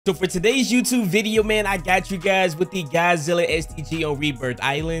So for today's YouTube video, man, I got you guys with the Godzilla STG on Rebirth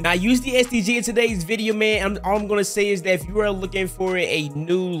Island. Now, I use the STG in today's video, man. All I'm going to say is that if you are looking for a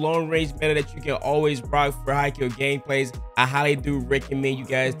new long-range meta that you can always rock for high-kill gameplays, I highly do recommend you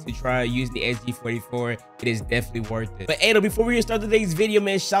guys to try using the STG44. It is definitely worth it. But Aydan, before we start today's video,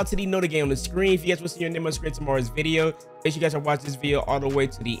 man, shout out to the Know the Game on the screen. If you guys want to see your name on the screen tomorrow's video, make sure you guys are watching this video all the way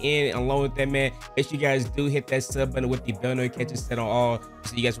to the end. And along with that, man, make sure you guys do hit that sub button with the bell notification set on all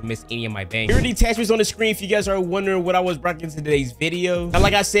so you guys will miss any of my bangs. Here are the attachments on the screen if you guys are wondering what I was rocking today's video. Now,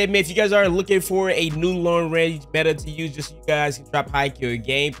 like I said, man, if you guys are looking for a new long range meta to use just so you guys can drop high kill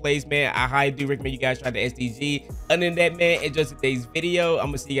gameplays, man, I highly do recommend you guys try the STG. Other than that, man, enjoy today's video. I'm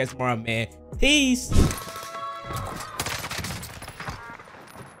gonna see you guys tomorrow, man. Peace.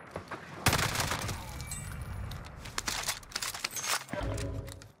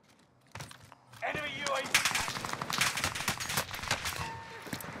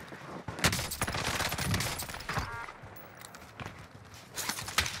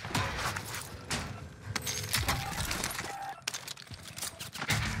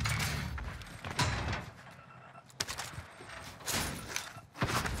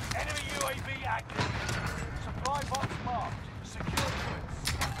 Supply box marked. Secure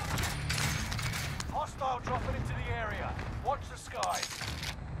goods. Hostile dropping into the area. Watch the skies.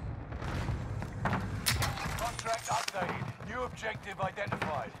 Contract updated. New objective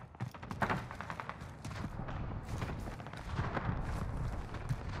identified.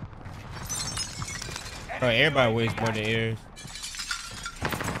 Bro, everybody weighs more than ears.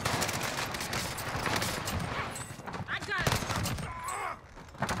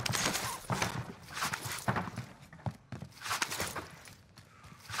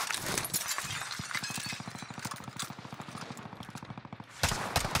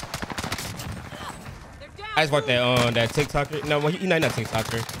 I just watched that TikToker. No, well, he not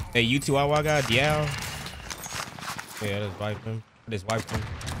TikToker. That YouTube Wawa guy, Diao. Yeah, I just wiped him.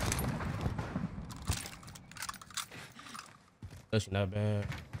 That's not bad.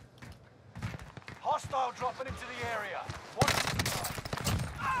 Hostile dropping into the area. Watch the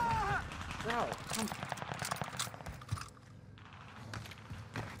sky. Bro, come.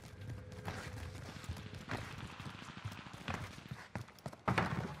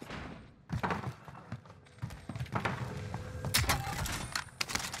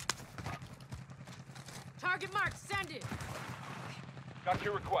 Target mark, send it. Got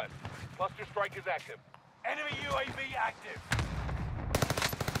your request. Cluster strike is active. Enemy UAV active.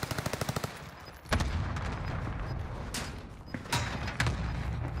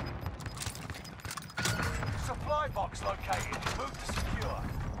 Supply box located. Move to secure.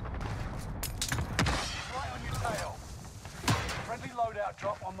 Right on your tail. Friendly loadout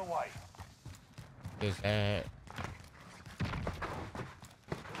drop on the way. Is that?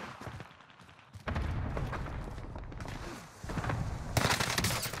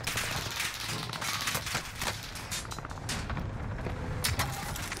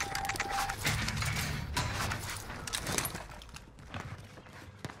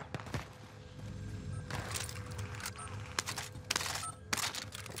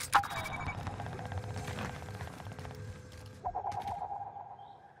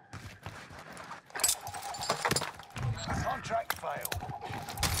 Contract failed.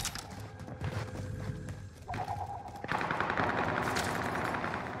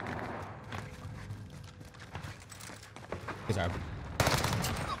 Good job.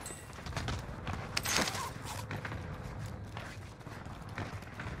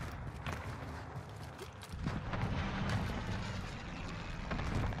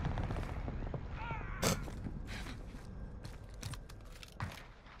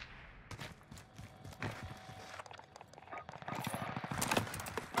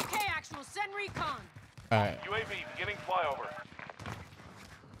 Send recon. Alright. UAV beginning flyover.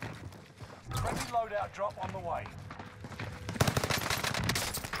 Friendly loadout drop on the way.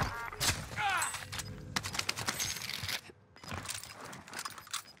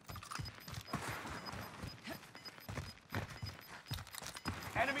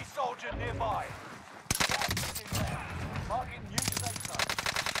 Enemy soldier nearby. Marking new safe zone.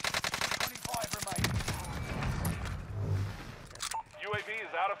 25 remain. UAV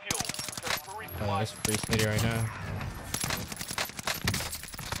is out of fuel. Oh, that's free city right now.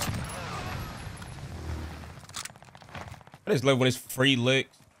 I just love when it's free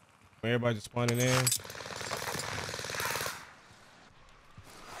licks. When everybody just spawning in.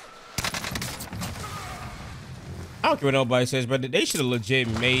 I don't care what nobody says, but they should have legit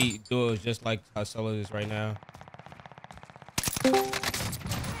made duels just like how Solo is right now.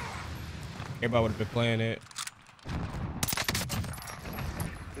 Everybody would have been playing it.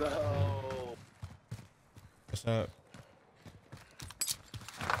 No. What's up?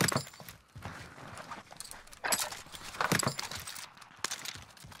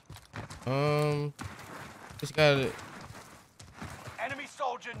 Just got it. Enemy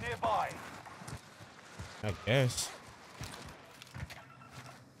soldier nearby. I guess.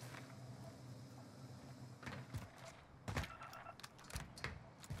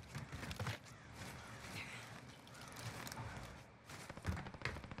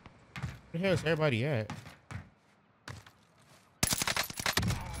 Where the hell is everybody at?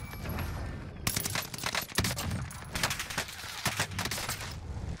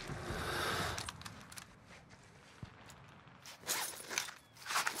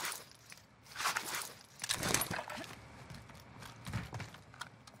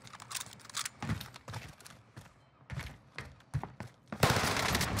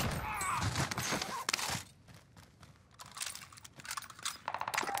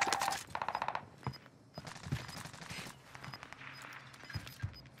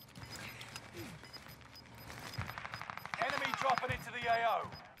 Enemy dropping into the AO.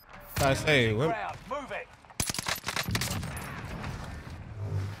 I say, what? Ground. Move it.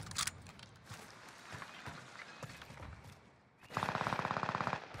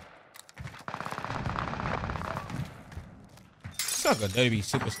 It's not gonna be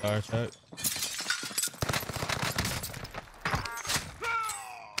superstar, Chuck.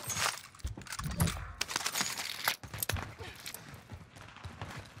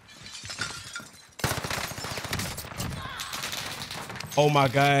 Oh my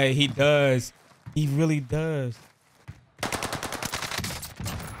God, he does. He really does. I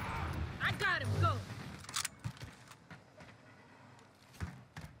got him. Go.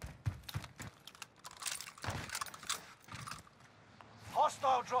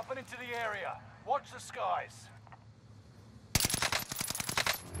 Hostile dropping into the area. Watch the skies.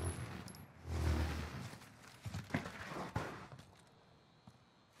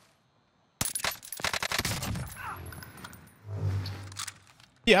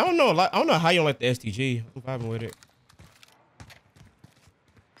 Yeah, I don't know. I don't know how you don't like the STG. I'm vibing with it.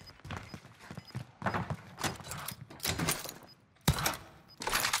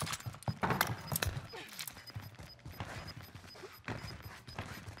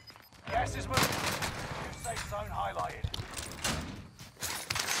 Gas is moving. New safe zone highlighted.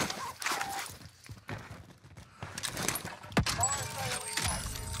 Fire sale is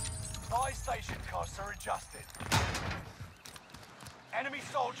active. Buy station costs are adjusted. Enemy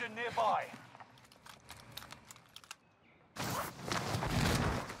soldier nearby.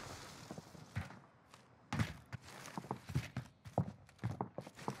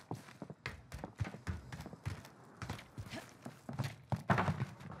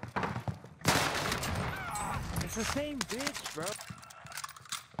 It's the same bitch, bro.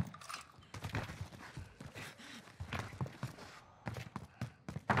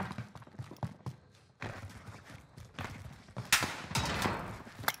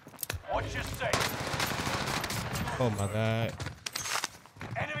 Watch your six. Oh my God.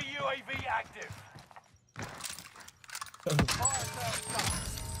 Enemy UAV active. Fire sales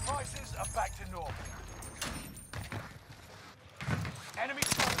done. Prices are back to normal. Enemy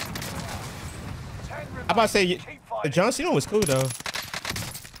soldier. 10 I'm about to say, Keep the fighting. John Cena was cool though.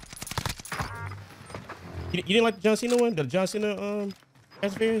 You didn't like the John Cena one? The John Cena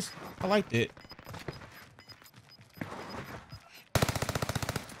experience? I liked it.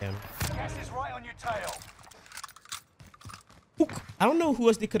 Damn. Gas is right on your tail. I don't know who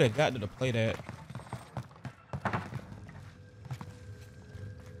else they could have got to play that.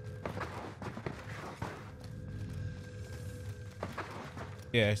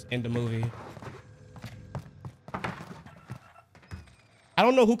 Yes, in the movie. I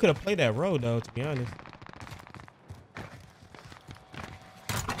don't know who could have played that role though, to be honest.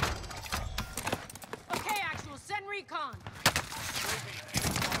 Okay, actual. Send recon.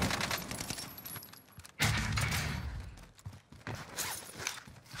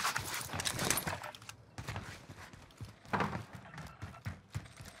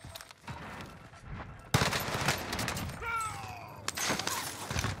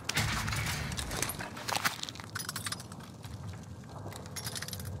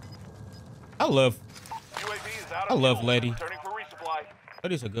 UAV is out I of love fuel. Lady. Turning for resupply.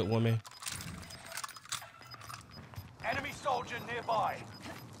 Lady's a good woman. Enemy soldier nearby.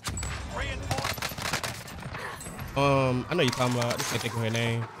 Reinforced. I know you're talking about. I just can't think of her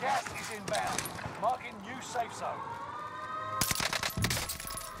name. Gas is inbound. Marking new safe zone.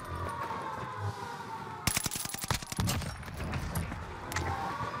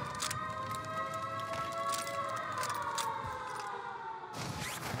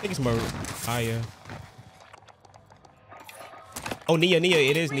 think it's Mariah. Oh, Nia.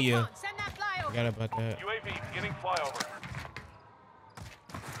 It is Nia. Recon, send that flyover. Forgot about that. UAV beginning flyover.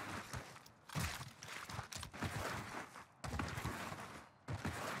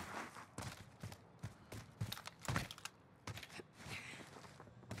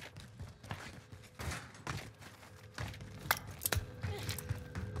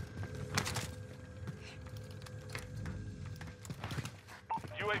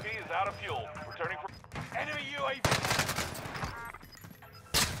 UAV is out of fuel. Returning for Enemy UAV.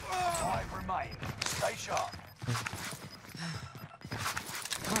 5 remain. Stay sharp.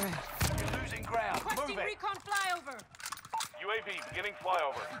 All right. You're losing ground. Move Requesting it. recon flyover. UAV beginning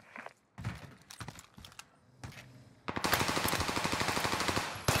flyover.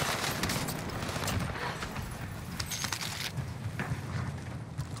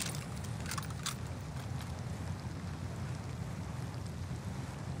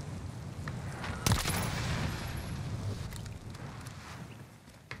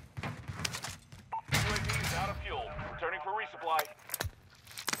 UAV is out of fuel. Returning for resupply.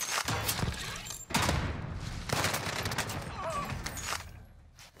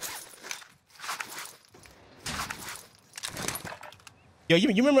 Yo, you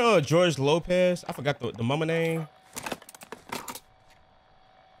remember George Lopez? I forgot the mama name.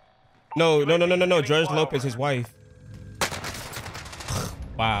 No. George Lopez, his wife.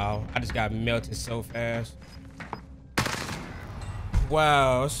 Wow, I just got melted so fast.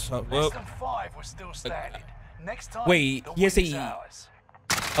 Wow. So, well, Less than 5 were still standing. Next time, wait, the he has win is a- ours.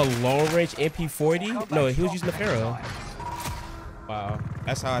 a long range Come MP40? back No, he was strong using the next Pharaoh. time. Wow,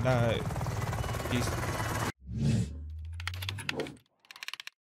 that's how I died. Peace.